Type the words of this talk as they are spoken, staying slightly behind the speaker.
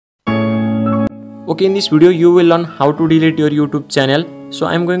Okay, in this video you will learn how to delete your YouTube channel. So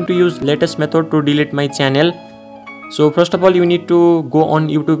I'm going to use latest method to delete my channel. So first of all, you need to go on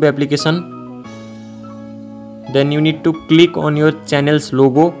YouTube application. Then you need to click on your channel's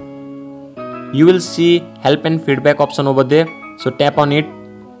logo. You will see help and feedback option over there. So tap on it.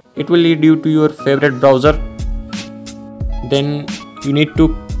 It will lead you to your favorite browser. Then you need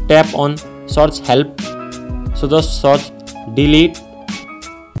to tap on search help. So just search delete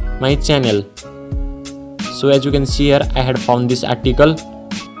my channel. So as you can see here, I had found this article.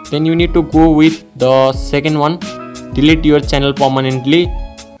 Then you need to go with the second one, delete your channel permanently,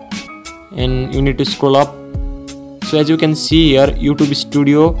 and you need to scroll up. So as you can see here, YouTube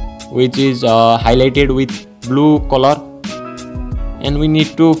Studio, which is highlighted with blue color, and we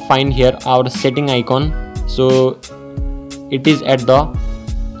need to find here our setting icon. So it is at the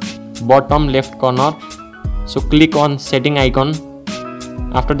bottom left corner. So click on setting icon.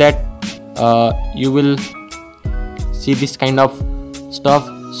 After that you will see this kind of stuff.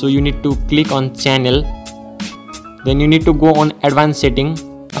 So you need to click on channel. Then you need to go on advanced setting.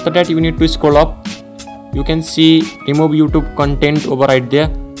 After that you need to scroll up. You can see remove YouTube content over right there.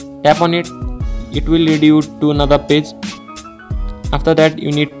 Tap on it. It will lead you to another page. After that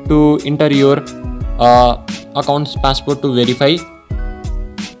you need to enter your account's password to verify.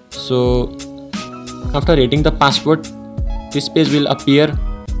 So after hitting the password, this page will appear.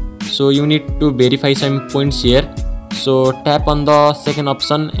 So you need to verify some points here. So tap on the second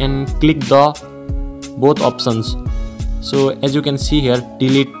option and click the both options. So as you can see here,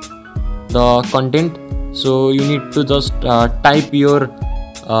 delete the content. So you need to just type your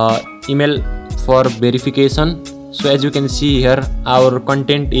email for verification. So as you can see here, our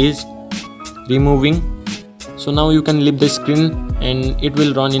content is removing. So now you can leave the screen and it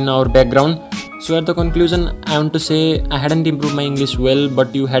will run in our background. So at the conclusion, I want to say I hadn't improved my English well,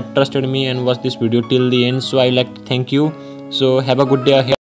 but you had trusted me and watched this video till the end. So I like to thank you. So have a good day ahead.